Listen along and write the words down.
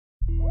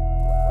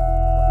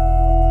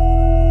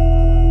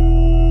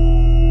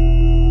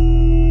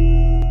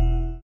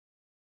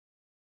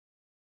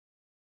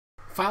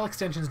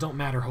extensions don't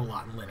matter a whole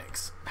lot in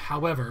Linux.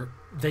 However,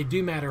 they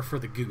do matter for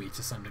the GUI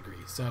to some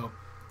degree. So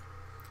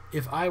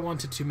if I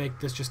wanted to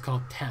make this just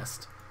called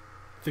test,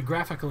 the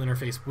graphical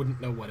interface wouldn't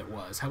know what it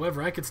was.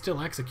 However, I could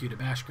still execute a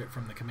bash script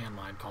from the command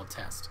line called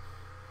test.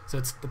 So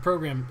the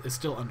program is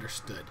still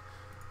understood.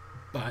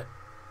 But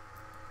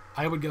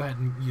I would go ahead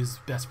and use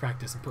best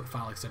practice and put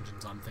file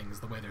extensions on things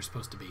the way they're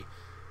supposed to be.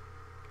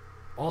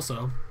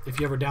 Also, if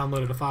you ever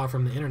downloaded a file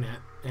from the internet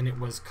and it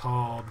was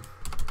called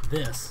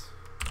this,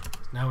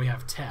 now we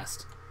have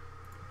test.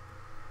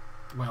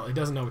 Well, it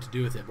doesn't know what to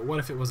do with it, but what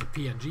if it was a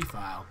PNG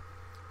file?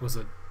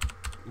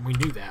 We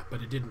knew that,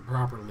 but it didn't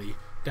properly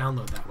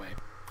download that way.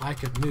 I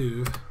could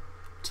move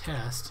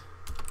test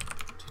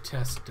to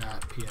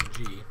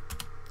test.png,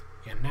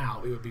 and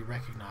now it would be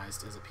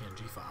recognized as a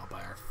PNG file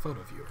by our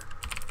photo viewer.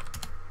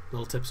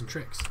 Little tips and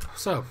tricks.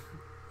 So,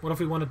 what if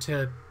we wanted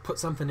to put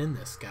something in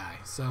this guy?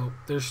 So,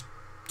 there's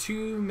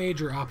two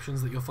major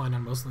options that you'll find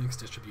on most Linux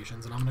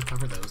distributions, and I'm going to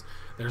cover those.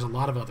 There's a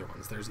lot of other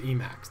ones. There's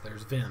Emacs,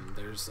 there's Vim,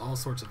 there's all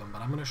sorts of them,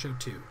 but I'm going to show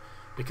two,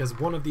 because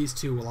one of these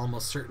two will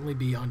almost certainly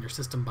be on your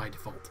system by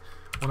default.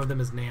 One of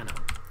them is Nano,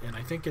 and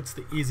I think it's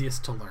the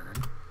easiest to learn.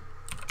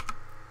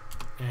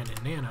 And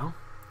in Nano,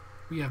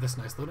 we have this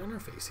nice little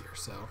interface here.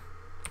 So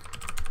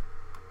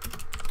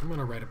I'm going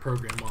to write a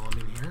program while I'm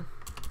in here.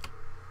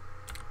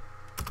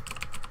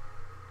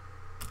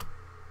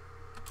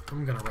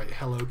 I'm going to write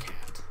hello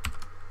cat.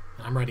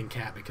 And I'm writing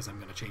cat because I'm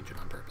going to change it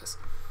on purpose.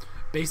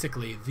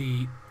 Basically,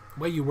 the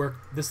way you work,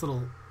 this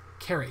little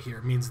caret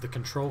here means the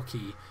control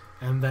key,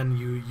 and then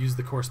you use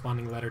the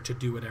corresponding letter to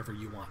do whatever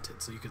you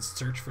wanted. So you can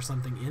search for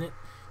something in it,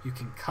 you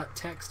can cut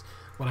text.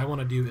 What I want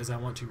to do is I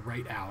want to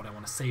write out, I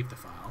want to save the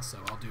file, so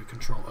I'll do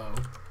Control O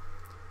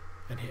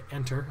and hit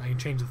enter. I can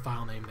change the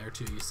file name there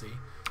too, you see.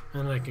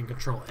 And then I can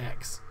Control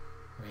X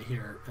right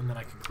here, and then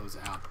I can close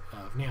out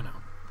of Nano.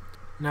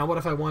 Now what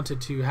if I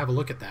wanted to have a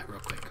look at that real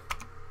quick?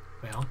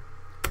 Well,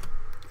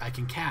 I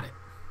can cat it.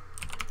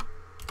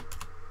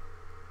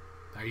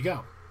 There you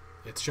go.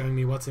 It's showing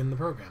me what's in the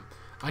program.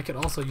 I could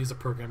also use a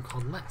program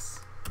called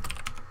less.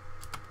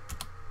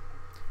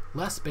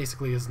 Less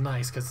basically is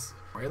nice because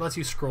it lets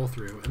you scroll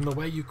through, and the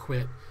way you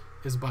quit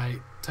is by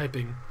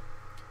typing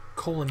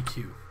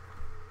 :Q,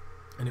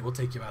 and it will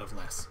take you out of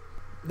less.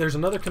 There's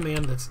another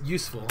command that's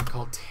useful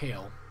called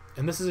tail,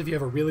 and this is if you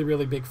have a really,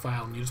 really big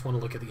file and you just want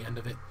to look at the end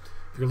of it.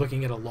 If you're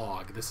looking at a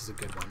log, this is a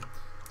good one.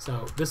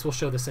 So this will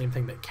show the same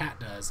thing that cat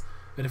does,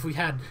 but if we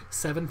had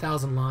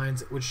 7,000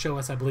 lines, it would show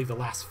us, I believe, the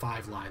last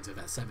 5 lines of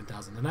that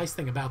 7,000. The nice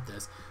thing about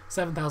this,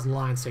 7,000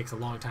 lines takes a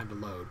long time to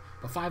load,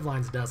 but 5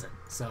 lines doesn't.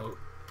 So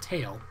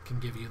tail can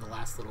give you the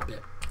last little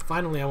bit.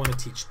 Finally, I want to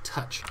teach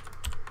touch.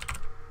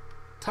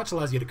 Touch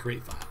allows you to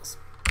create files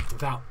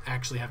without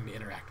actually having to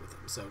interact with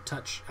them. So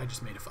touch, I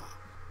just made a file.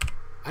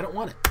 I don't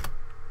want it.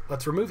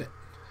 Let's remove it.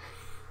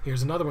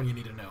 Here's another one you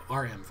need to know,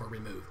 RM for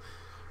remove.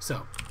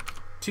 So,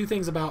 2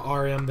 things about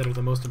RM that are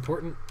the most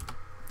important.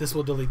 This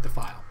will delete the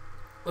file.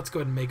 Let's go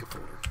ahead and make a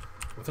folder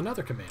with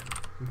another command,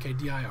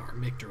 mkdir,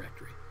 make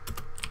directory.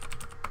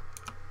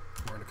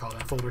 We're going to call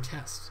that folder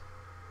test.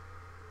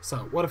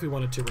 So what if we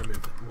wanted to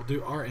remove them? We'll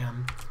do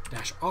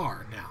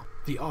rm-r now.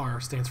 The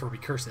R stands for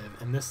recursive,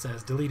 and this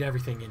says delete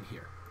everything in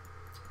here.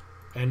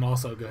 And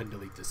also go ahead and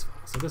delete this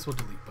file. So this will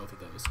delete both of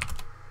those.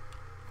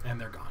 And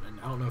they're gone. And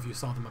I don't know if you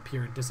saw them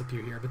appear and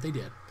disappear here, but they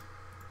did.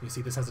 You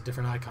see this has a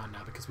different icon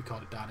now because we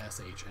called it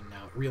 .sh, and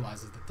now it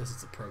realizes that this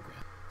is a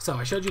program. So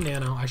I showed you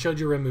Nano, I showed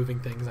you removing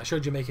things, I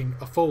showed you making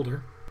a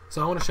folder.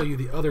 So I want to show you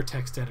the other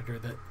text editor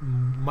that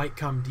might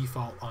come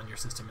default on your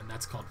system, and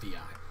that's called VI.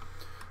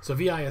 So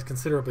VI is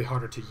considerably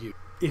harder to use.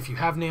 If you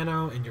have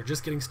Nano and you're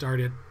just getting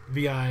started,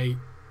 VI,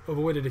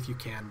 avoid it if you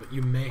can, but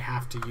you may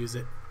have to use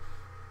it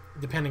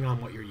depending on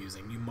what you're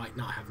using. You might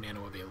not have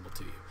Nano available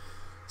to you.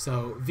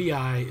 So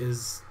VI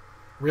is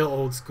real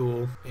old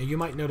school, and you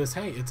might notice,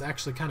 hey, it's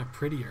actually kind of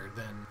prettier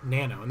than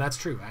Nano, and that's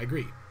true, I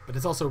agree, but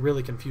it's also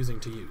really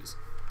confusing to use.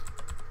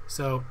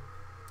 So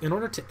in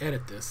order to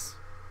edit this,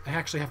 I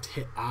actually have to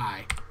hit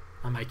I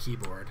on my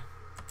keyboard.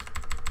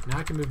 Now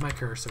I can move my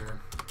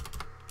cursor,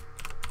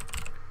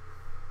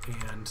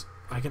 and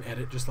I can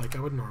edit just like I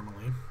would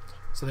normally.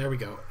 So there we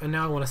go, and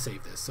now I want to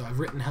save this. So I've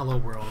written hello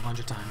world a bunch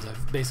of times.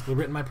 I've basically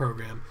written my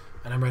program,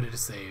 and I'm ready to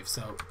save.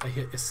 So I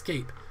hit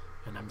escape,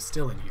 and I'm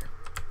still in here.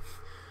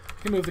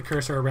 I can move the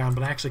cursor around,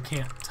 but I actually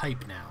can't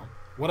type now.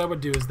 What I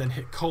would do is then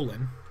hit :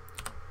 W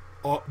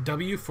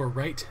for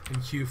write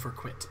and Q for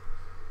quit.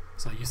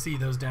 So you see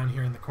those down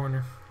here in the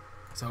corner.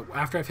 So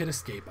after I've hit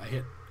escape, I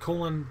hit :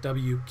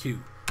 W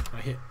Q.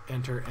 I hit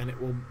enter, and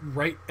it will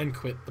write and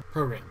quit the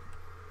program.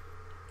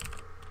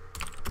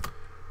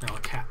 Now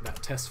I'll cat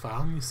that test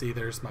file, and you see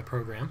there's my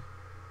program.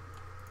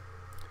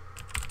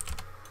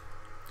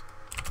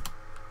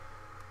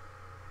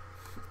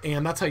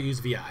 And that's how you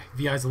use VI.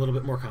 VI is a little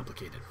bit more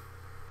complicated.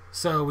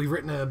 So we've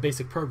written a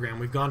basic program.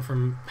 We've gone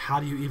from how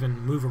do you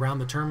even move around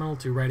the terminal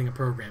to writing a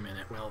program in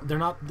it. Well, they're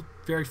not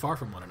very far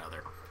from one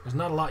another. There's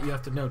not a lot you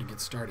have to know to get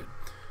started.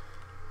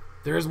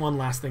 There is one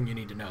last thing you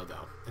need to know,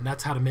 though, and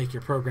that's how to make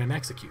your program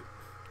execute.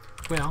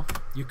 Well,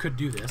 you could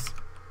do this.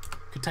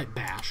 could type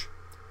bash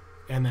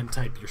and then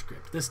type your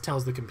script. This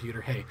tells the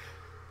computer, hey,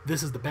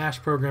 this is the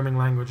bash programming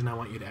language and I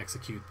want you to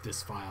execute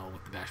this file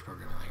with the bash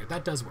programming language.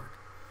 That does work.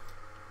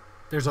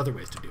 There's other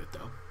ways to do it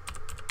though.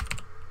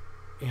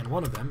 And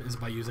one of them is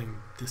by using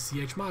the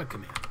chmod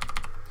command.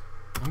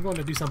 I'm going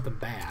to do something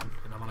bad,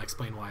 and I'm going to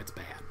explain why it's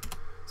bad.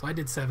 So I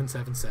did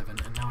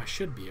 777, and now I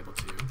should be able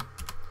to.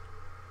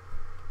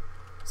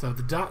 So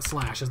the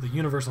 // is the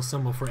universal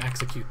symbol for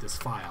execute this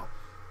file.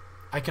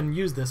 I can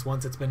use this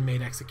once it's been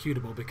made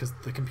executable because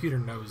the computer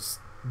knows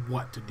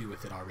what to do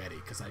with it already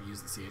because I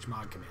used the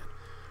chmod command.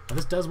 Now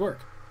this does work.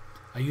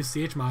 I use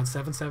chmod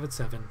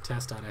 777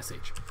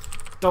 test.sh.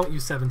 Don't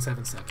use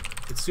 777.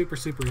 It's super,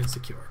 super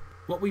insecure.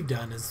 What we've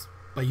done is,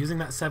 by using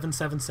that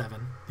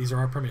 777, these are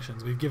our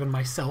permissions, we've given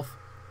myself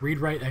read,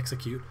 write,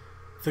 execute,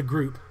 the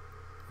group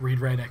read,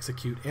 write,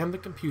 execute, and the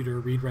computer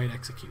read, write,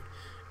 execute.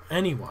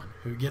 Anyone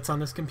who gets on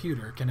this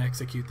computer can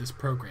execute this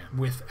program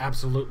with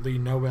absolutely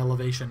no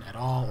elevation at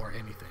all or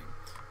anything.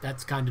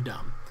 That's kind of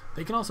dumb.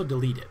 They can also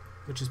delete it,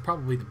 which is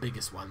probably the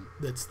biggest one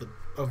that's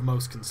of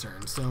most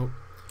concern. So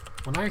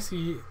when I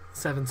see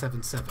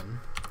 777,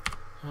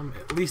 I'm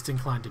at least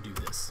inclined to do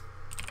this.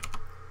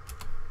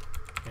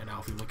 And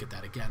now if we look at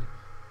that again,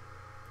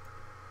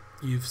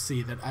 you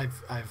see that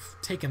I've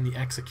taken the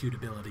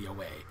executability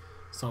away.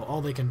 So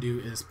all they can do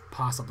is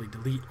possibly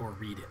delete or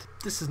read it.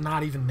 This is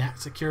not even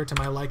that secure to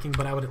my liking,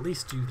 but I would at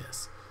least do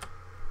this.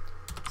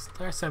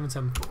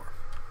 /774.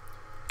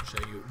 I'll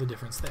show you the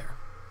difference there.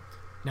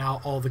 Now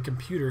all the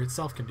computer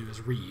itself can do is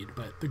read,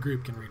 but the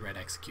group can read, write,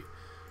 execute.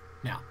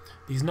 Now,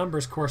 these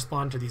numbers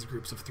correspond to these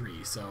groups of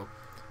 3, so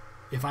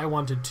if I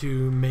wanted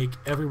to make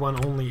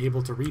everyone only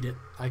able to read it,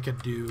 I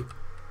could do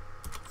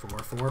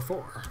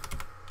 444.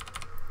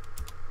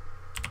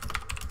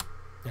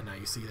 And now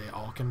you see they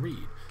all can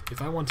read.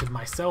 If I wanted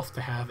myself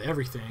to have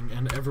everything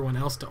and everyone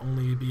else to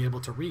only be able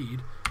to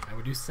read, I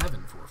would do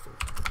 744.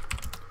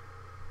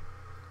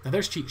 Now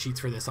there's cheat sheets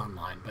for this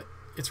online, but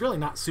it's really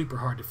not super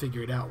hard to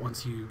figure it out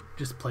once you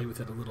just play with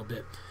it a little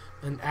bit.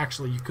 And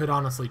actually, you could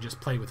honestly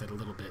just play with it a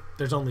little bit.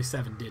 There's only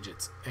 7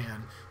 digits,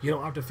 and you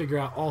don't have to figure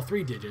out all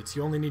 3 digits.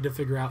 You only need to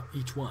figure out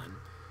each one,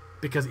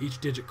 because each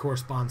digit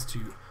corresponds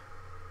to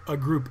a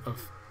group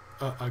of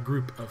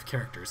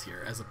characters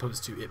here, as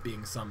opposed to it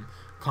being some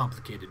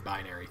complicated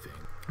binary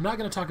thing. I'm not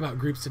going to talk about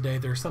groups today.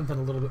 There's something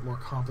a little bit more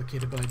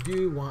complicated, but I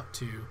do want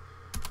to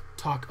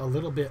talk a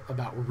little bit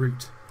about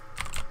root.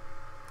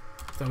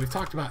 So we've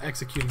talked about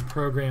executing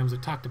programs,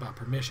 we've talked about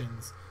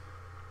permissions.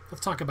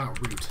 Let's talk about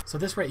root. So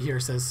this right here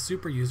says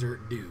superuser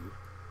do.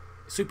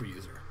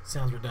 Superuser.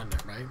 Sounds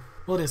redundant, right?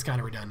 Well, it is kind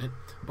of redundant,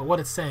 but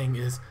what it's saying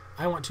is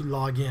I want to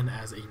log in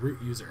as a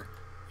root user.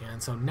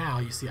 And so now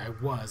you see I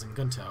was in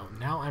Gunto,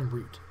 now I'm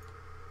root.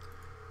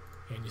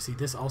 And you see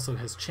this also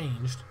has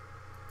changed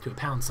to a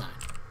 £.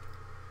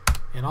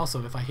 And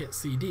also if I hit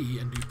CD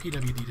and do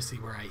pwd to see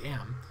where I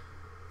am,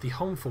 the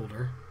home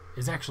folder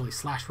is actually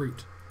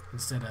 /root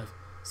instead of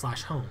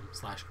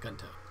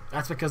 /home/Gunto.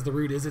 That's because the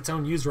root is its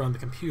own user on the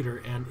computer,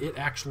 and it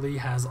actually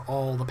has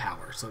all the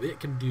power. So it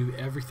can do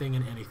everything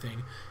and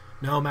anything,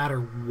 no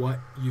matter what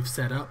you've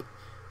set up,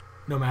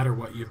 no matter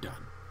what you've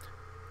done.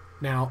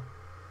 Now,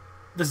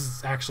 this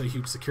is actually a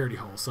huge security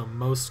hole, so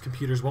most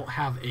computers won't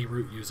have a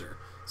root user.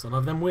 Some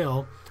of them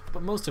will,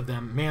 but most of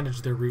them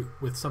manage their root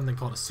with something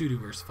called a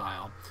sudoers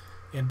file.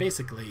 And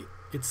basically,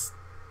 it's,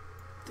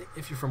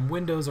 if you're from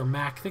Windows or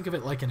Mac, think of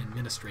it like an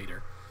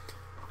administrator.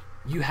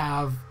 You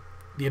have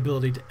the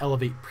ability to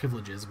elevate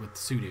privileges with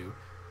sudo,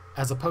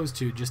 as opposed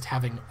to just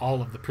having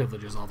all of the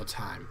privileges all the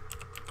time.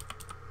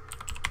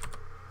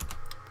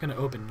 I'm going to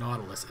open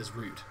Nautilus as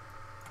root.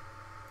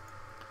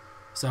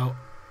 So,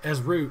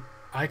 as root,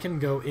 I can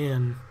go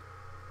in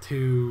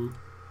to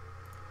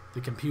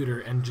the computer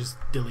and just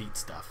delete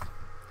stuff.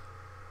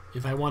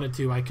 If I wanted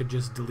to, I could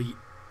just delete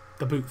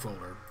the boot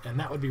folder, and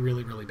that would be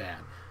really, really bad.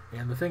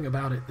 And the thing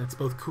about it that's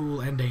both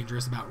cool and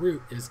dangerous about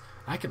root is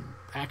I can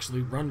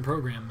actually run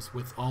programs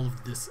with all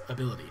of this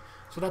ability.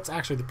 So that's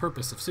actually the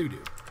purpose of sudo.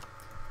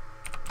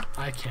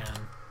 I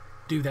can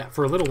do that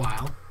for a little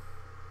while,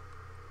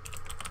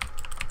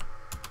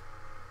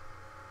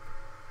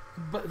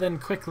 but then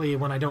quickly,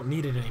 when I don't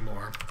need it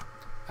anymore,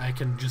 I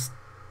can just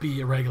be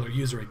a regular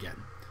user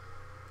again.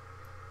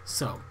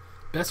 So,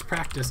 best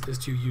practice is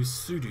to use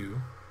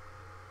sudo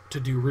to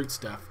do root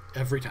stuff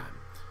every time.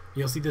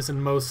 You'll see this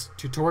in most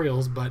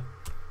tutorials, but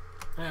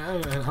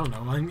I don't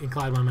know, I'm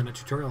inclined when I'm in a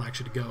tutorial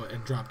actually to go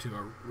and drop to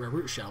a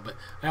root shell, but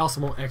I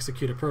also won't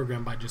execute a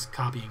program by just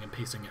copying and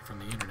pasting it from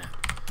the internet.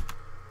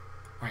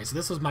 Alright, so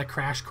this was my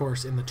crash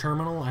course in the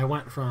terminal. I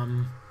went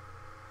from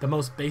the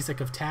most basic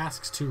of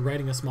tasks to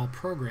writing a small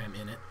program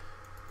in it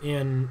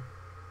in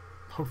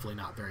hopefully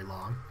not very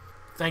long.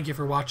 Thank you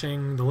for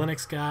watching The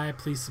Linux Guy.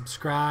 Please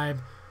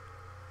subscribe,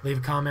 leave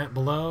a comment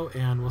below,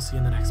 and we'll see you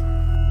in the next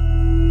one.